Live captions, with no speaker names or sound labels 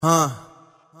É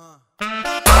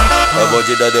o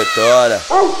bonde da detona,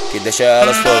 que deixa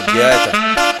elas foguetas.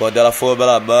 Quando ela fuma,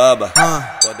 ela baba.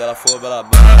 Quando ela fuma, ela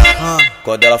baba.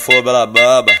 Quando ela fuma, ela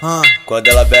baba. Quando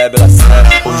ela bebe, ela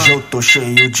seca. Hoje eu tô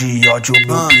cheio de ódio,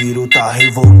 meu piro tá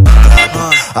revoltado.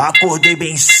 Acordei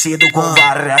bem cedo com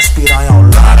várias piranha ao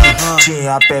lado.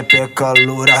 Tinha pepeca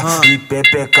loura e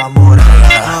pepeca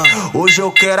morena. Hoje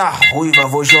eu quero a ruiva,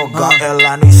 vou jogar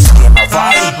ela no esquema,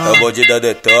 vai! É o bonde da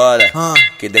detona,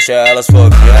 que deixa elas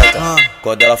foguetas.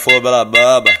 Quando ela fuma, ela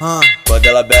baba. Quando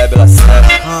ela bebe, ela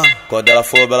seca. Quando ela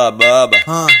fuma, ela baba.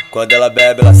 Quando ela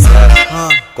bebe, ela seca.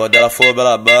 Quando ela fuma,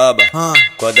 ela baba.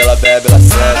 Quando ela bebe, ela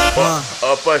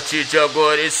seca. A partir de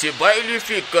agora esse baile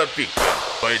fica pica.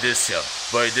 Vai descendo,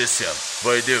 vai descendo,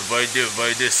 vai descendo,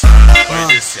 vai descendo,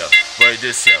 vai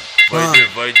descendo,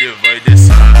 vai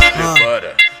descendo.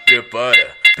 Prepara, prepara,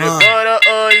 prepara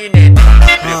aí, neném.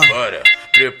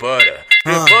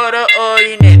 Prepara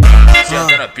aí, neném.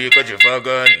 Senta na pica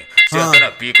devagarinho, senta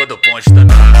na pica do ponte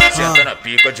também. Senta na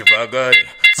pica devagarinho,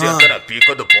 senta na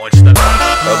pica do ponte também.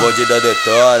 É o bonde da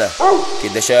detona, que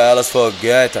deixa elas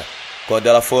foguetas. Quando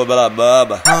ela fuma, ela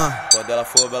baba. Quando ela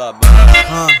fuma, ela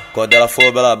baba. Quando ela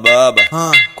fuma, ela baba.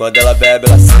 Quando ela bebe,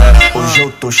 ela seca. Hoje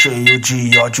eu tô cheio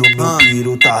de ódio, meu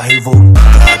piro tá revoltado.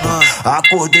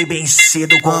 Acordei bem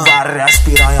cedo com várias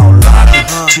piranha ao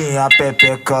lado. Tinha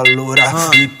pepeca loura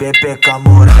e pepeca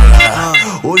morena.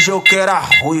 Hoje eu quero a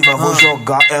ruiva, vou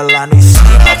jogar ela no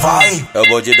esquema, vai! É o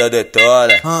bonde da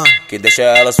detona, que deixa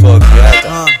elas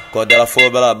foguetas. Quando ela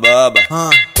fuma, ela baba.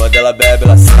 Quando ela bebe,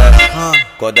 ela seca.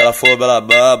 Quando ela fuma, ela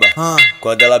baba.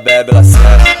 Quando ela bebe, ela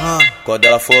seca. Quando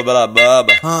ela fuma, ela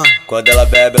baba. Quando ela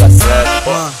bebe, ela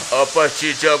seca. A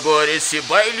partir de agora esse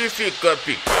baile fica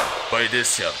pica. Vai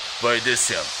descendo, vai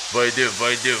descendo, vai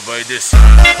descendo, vai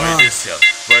descendo,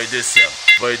 vai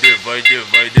descendo,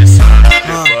 vai descendo.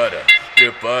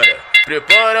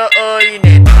 Prepara aí,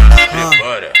 neném.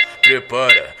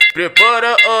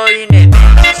 Prepara aí, neném.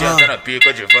 Senta na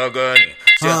pica devagarinho,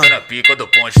 senta na pica do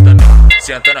ponte também.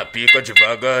 Senta na pica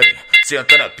devagarinho,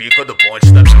 senta na pica do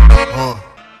ponte também.